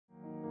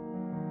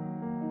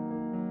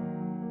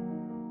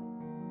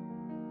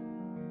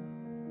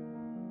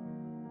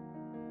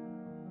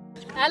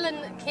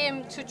Alan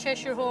came to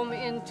Cheshire Home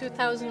in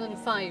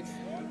 2005.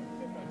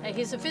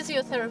 He's a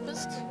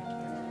physiotherapist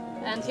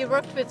and he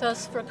worked with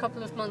us for a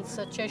couple of months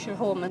at Cheshire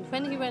Home, and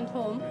when he went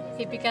home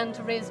he began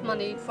to raise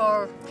money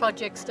for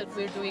projects that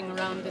we're doing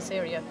around this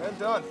area. Well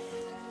done.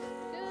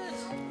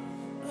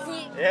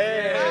 Good.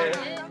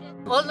 Yeah.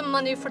 All the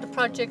money for the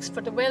projects,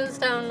 for the wells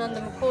down on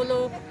the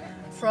Macolo,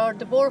 for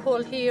the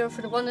borehole here,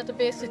 for the one at the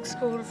basic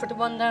school, for the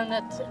one down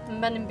at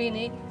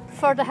Manimbini,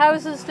 for the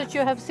houses that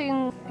you have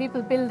seen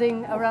people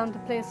building around the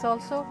place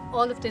also.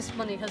 All of this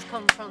money has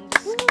come from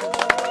this school.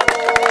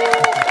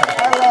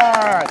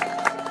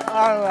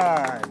 All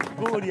right,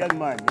 good young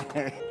man.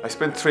 I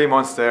spent 3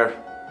 months there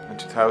in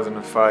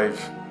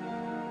 2005,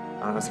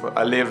 and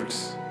I lived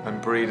and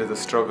breathed the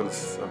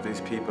struggles of these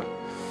people.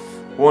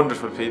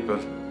 Wonderful people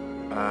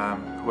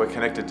who I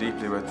connected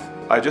deeply with.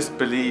 I just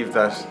believe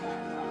that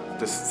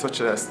there's such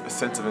a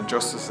sense of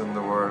injustice in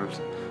the world.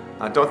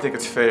 And I don't think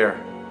it's fair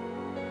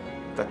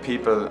that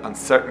people in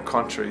certain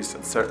countries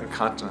and certain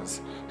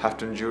continents have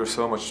to endure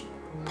so much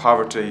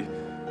poverty,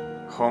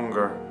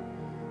 hunger,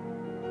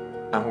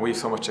 and we have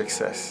so much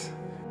excess.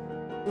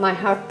 My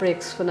heart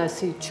breaks when I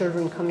see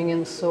children coming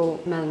in so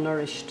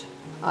malnourished.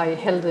 I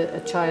held a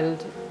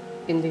child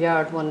in the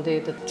yard one day.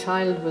 The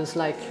child was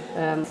like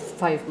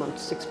 5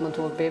 months,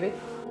 6-month-old baby.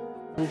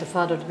 And the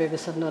father of the baby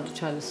said, no, the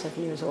child is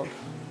 7 years old.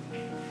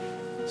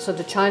 So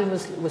the child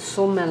was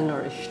so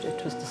malnourished,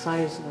 it was the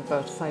size of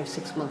about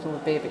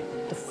 5-6-month-old baby.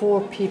 The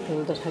 4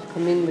 people that had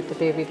come in with the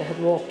baby, they had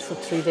walked for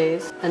 3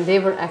 days, and they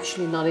were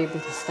actually not able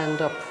to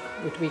stand up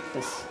with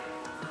weakness.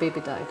 The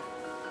baby died.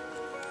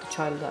 The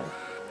child died.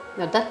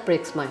 Now that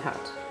breaks my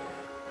heart.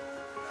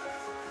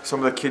 Some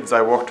of the kids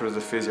I worked with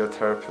as a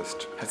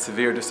physiotherapist had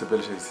severe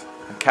disabilities.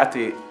 And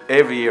Kathy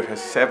every year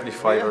has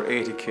 75 or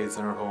 80 kids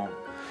in her home.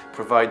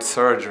 Provides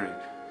surgery,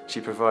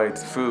 she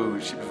provides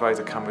food, she provides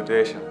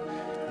accommodation.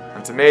 And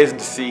it's amazing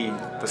to see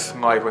the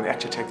smile when they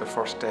actually take the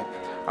first step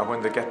or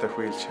when they get their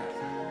wheelchair.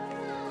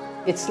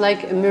 It's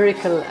like a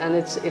miracle, and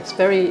it's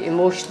very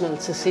emotional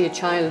to see a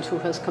child who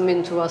has come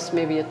into us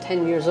maybe at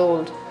 10 years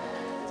old,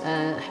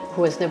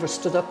 who has never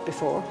stood up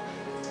before,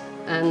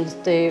 and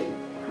they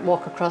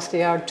walk across the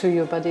yard to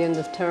you by the end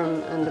of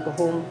term, and they go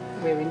home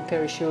wearing a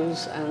pair of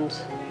shoes and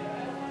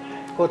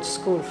go to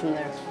school from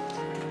there.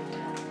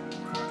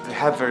 They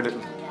have very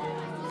little,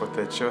 but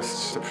they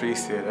just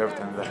appreciate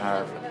everything they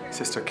have.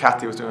 Sister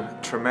Kathy was doing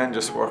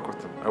tremendous work with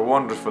them, a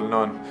wonderful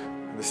nun.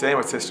 And the same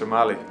with Sister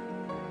Molly.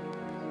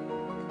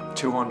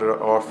 200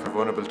 orphan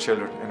vulnerable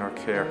children in her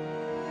care.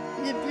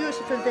 You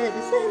beautiful baby,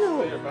 say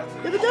hello. You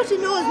have a dirty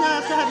nose now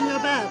after having your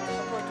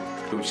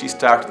bath. She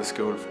started the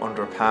school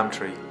under a palm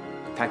tree,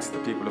 thanks to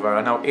the people of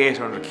Ireland. Now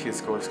 800 kids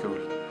go to school,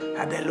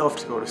 and they love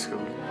to go to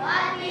school.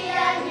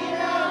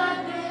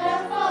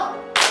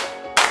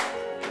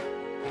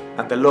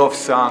 And they love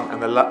song and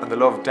they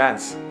love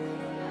dance.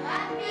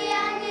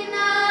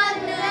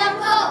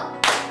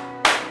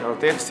 You know,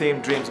 they have the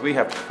same dreams we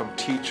have to become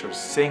teachers,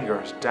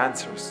 singers,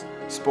 dancers,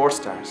 sports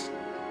stars.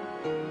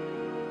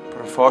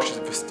 But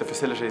unfortunately the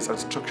facilities and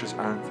structures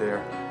aren't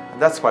there.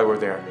 And that's why we're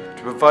there,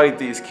 to provide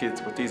these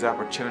kids with these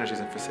opportunities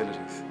and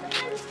facilities.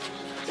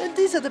 And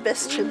these are the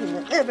best children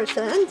I've ever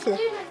seen, aren't you?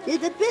 You're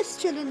the best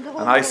children in the whole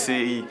And world. I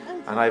see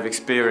and I've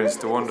experienced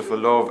the wonderful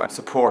love and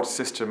support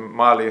Sister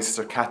Molly and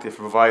Sister Kathy have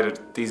provided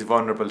these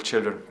vulnerable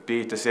children,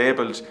 be it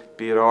disabled,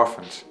 be it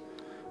orphaned.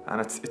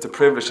 And it's a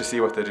privilege to see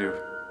what they do.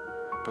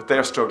 But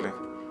they're struggling.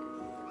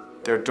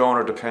 They're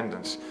donor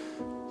dependent.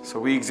 So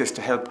we exist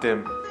to help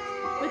them.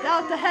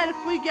 Without the help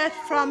we get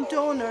from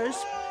donors,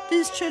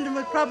 these children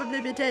would probably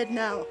be dead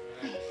now.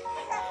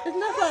 Isn't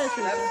that right,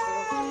 Susan?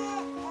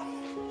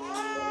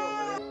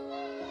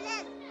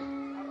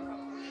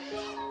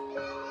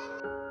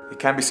 It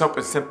can be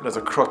something simple as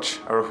a crutch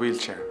or a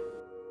wheelchair.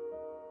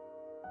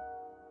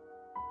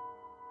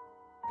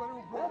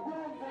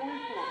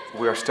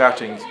 We are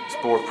starting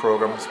sport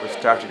programs, we're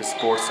starting a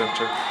sports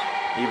centre.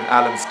 Even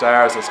Alan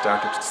Stars has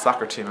started a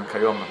soccer team in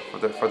Cayoma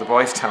for the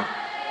boys' town.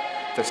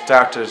 They've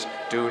started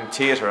doing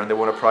theatre and they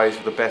won a prize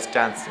for the best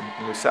dance in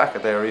Lusaka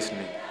there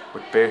recently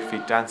with bare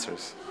feet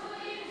dancers.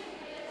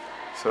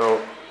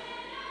 So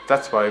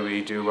that's why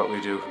we do what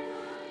we do.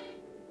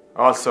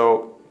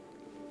 Also,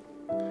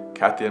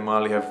 Kathy and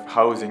Molly have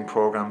housing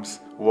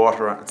programs,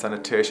 water and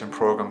sanitation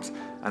programs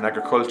and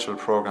agricultural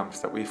programs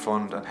that we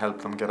fund and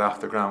help them get off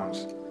the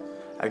ground.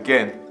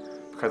 Again,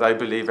 because I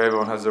believe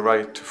everyone has the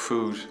right to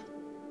food,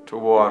 to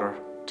water,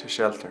 to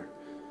shelter.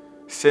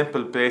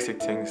 Simple, basic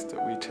things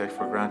that we take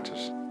for granted.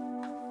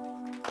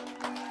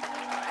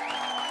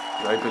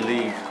 I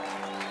believe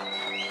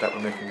that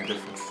we're making a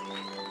difference.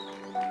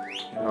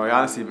 You know, I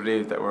honestly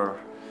believe that we're,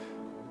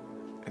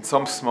 in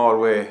some small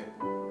way,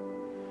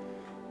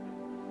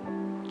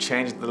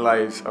 changing the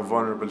lives of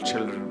vulnerable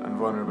children and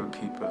vulnerable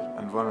people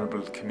and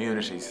vulnerable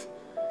communities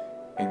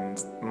in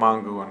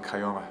Mongu and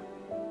Cayoma.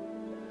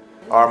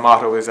 Our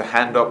motto is a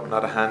hand up,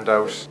 not a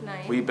handout.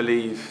 We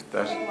believe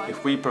that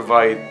if we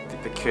provide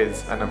the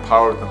kids and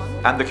empower them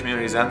and the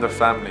communities and their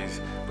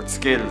families with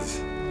skills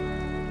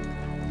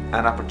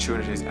and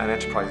opportunities and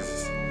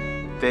enterprises,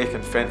 they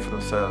can fend for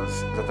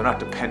themselves, that they're not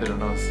dependent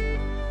on us.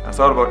 And it's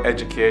all about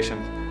education,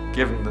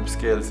 giving them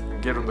skills,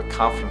 and giving them the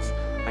confidence,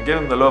 and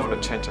giving them the love and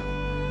attention,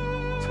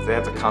 so they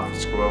have the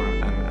confidence to go out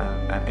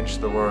and into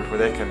the world where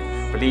they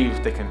can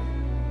believe they can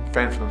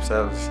fend for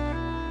themselves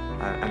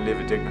and live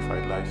a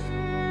dignified life.